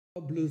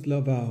Blues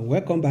lover,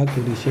 welcome back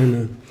to the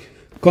channel.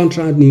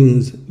 Contract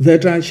news: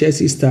 veteran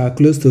Chelsea star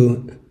close to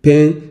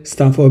paying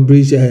Stamford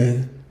Bridge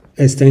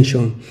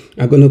extension.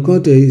 N'Golo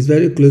Kante is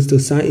very close to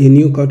sign a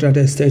new contract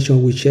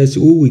extension with Chelsea,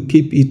 who will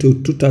keep it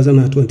to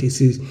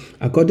 2026.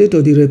 According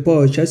to the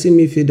report, Chelsea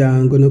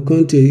midfielder N'Golo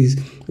Kante is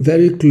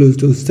very close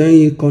to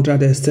signing a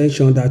contract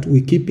extension that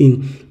will keep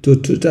him to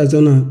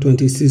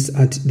 2026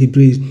 at the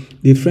Bridge.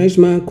 The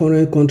Frenchman's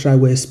current contract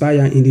will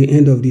expire in the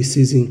end of the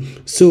season,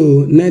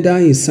 so neither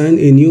he sign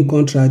a new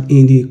contract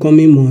in the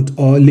coming month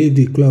or leave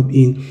the club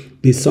in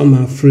the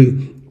summer free.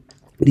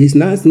 This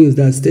last news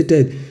that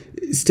stated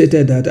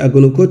that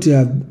N'Golo Kante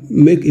have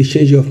made a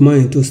change of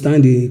mind to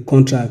sign the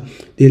contract.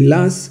 The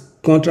last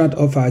contract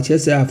offer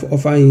Chelsea have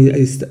offered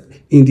is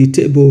in the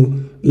table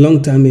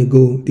long time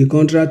ago, the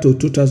contract to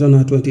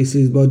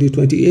 2026, but the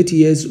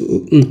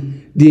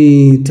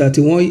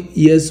 31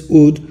 years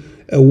old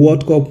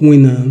World Cup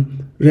winner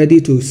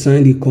ready to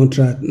sign the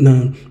contract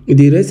now. In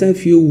the recent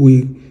few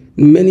weeks,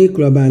 many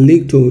clubs are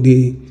linked to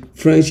the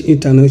French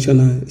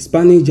international,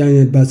 Spanish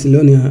giant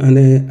Barcelona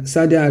and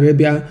Saudi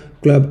Arabia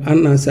club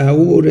Al-Nassr,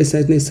 who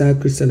recently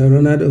signed Cristiano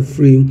Ronaldo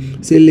free,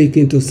 still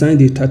looking to sign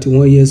the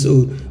 31 years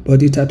old. But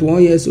the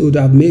 31 years old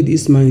have made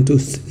his mind to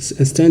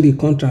extend the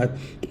contract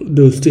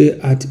to stay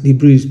at the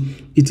Bridge.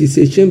 It is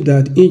a shame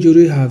that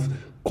injury have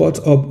caught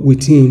up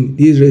with him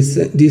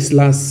these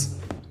last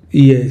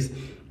years.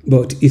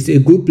 But he's a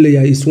good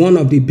player. He's one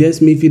of the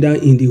best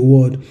midfielders in the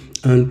world,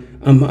 and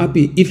I'm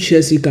happy if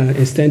Chelsea can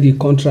extend the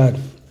contract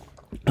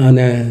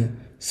and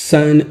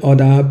sign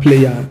other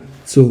player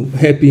to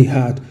help him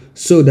hard,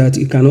 so that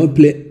he cannot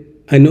play.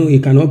 I know he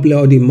cannot play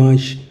all the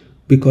match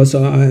because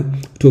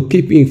to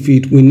keep him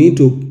fit, we need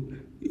to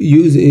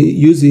use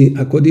it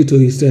according to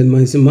his strength,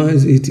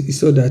 maximize it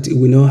so that he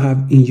will not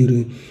have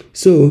injury.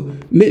 So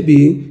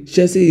maybe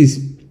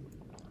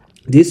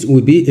this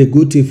will be a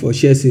good thing for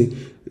Chelsea.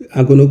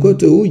 N'Golo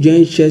Kante, who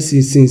joined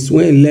Chelsea since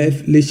when he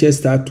left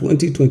Leicester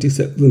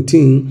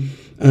 2017,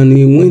 and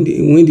he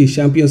win the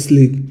Champions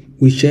League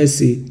with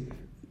Chelsea.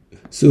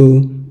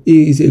 So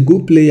he is a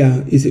good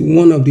player. He's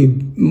one of the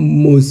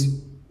most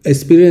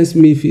experienced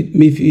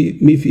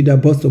midfielder,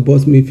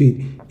 boss-to-boss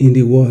midfield in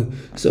the world.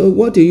 So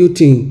what do you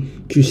think?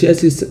 Should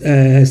Chelsea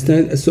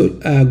extend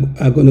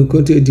N'Golo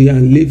Kante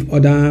and leave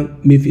other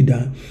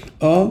midfielder?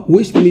 Or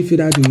which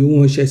midfielder do you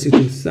want Chelsea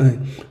to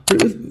sign?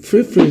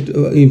 Feel free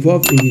to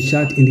involve in the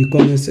chat in the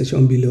comment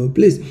section below.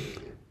 Please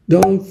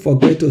don't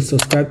forget to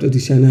subscribe to the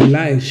channel,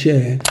 like,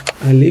 share,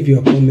 and leave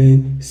your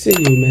comment. See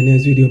you in my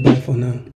next video. Bye for now.